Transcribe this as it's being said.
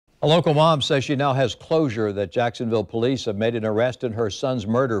A local mom says she now has closure that Jacksonville police have made an arrest in her son's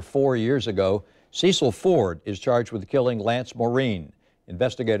murder 4 years ago. Cecil Ford is charged with killing Lance Morene.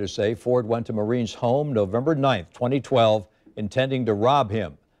 Investigators say Ford went to Morene's home November 9, 2012, intending to rob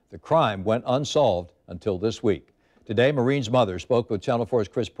him. The crime went unsolved until this week. Today, Morene's mother spoke with Channel 4's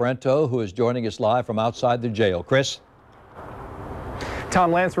Chris Parenteau, who is joining us live from outside the jail. Chris?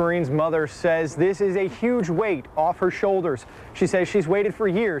 Tom, Lance Morene's mother says this is a huge weight off her shoulders. She says she's waited for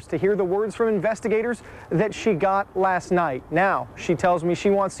years to hear the words from investigators that she got last night. Now, she tells me she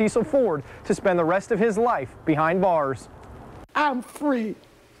wants Cecil Ford to spend the rest of his life behind bars. I'm free.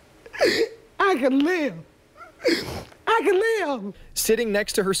 I can live. I can live. Sitting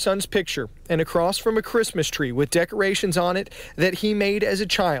next to her son's picture and across from a Christmas tree with decorations on it that he made as a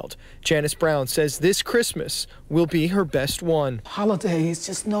child, Janice Brown says this Christmas will be her best one. Holidays,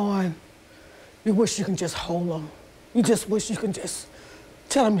 just knowing you wish you can just hold them. You just wish you can just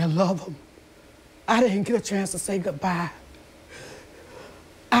tell them you love them. I didn't get a chance to say goodbye.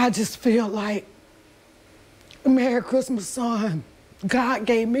 I just feel like, Merry Christmas, son. God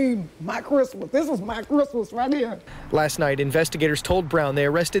gave me my Christmas. This is my Christmas right here. Last night, investigators told Brown they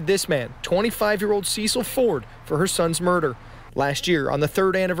arrested this man, 25-year-old Cecil Ford, for her son's murder. Last year, on the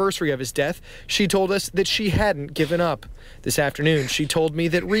 3rd anniversary of his death, she told us that she hadn't given up. This afternoon, she told me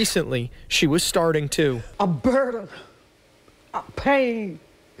that recently she was starting to. A burden, a pain.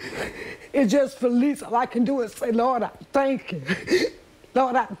 It just released. All I can do is say, Lord, I thank you.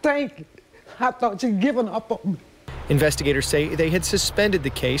 Lord, I thank you. I thought you'd given up on me. Investigators say they had suspended the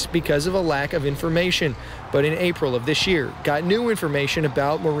case because of a lack of information, but in April of this year got new information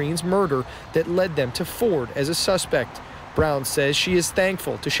about Morene's murder that led them to Ford as a suspect. Brown says she is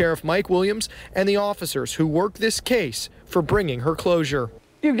thankful to Sheriff Mike Williams and the officers who worked this case for bringing her closure.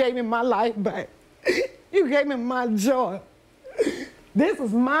 You gave me my life back. You gave me my joy. This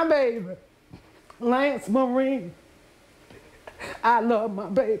is my baby, Lance Morene. I love my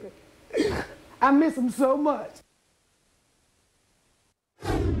baby. I miss him so much.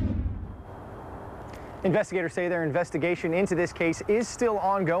 Investigators say their investigation into this case is still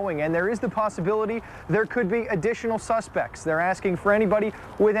ongoing, and there is the possibility there could be additional suspects. They're asking for anybody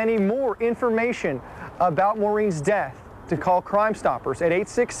with any more information about Morene's death to call Crime Stoppers at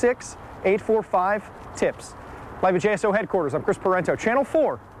 866-845-TIPS. Live at JSO headquarters, I'm Chris Parenteau, Channel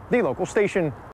 4, the local station.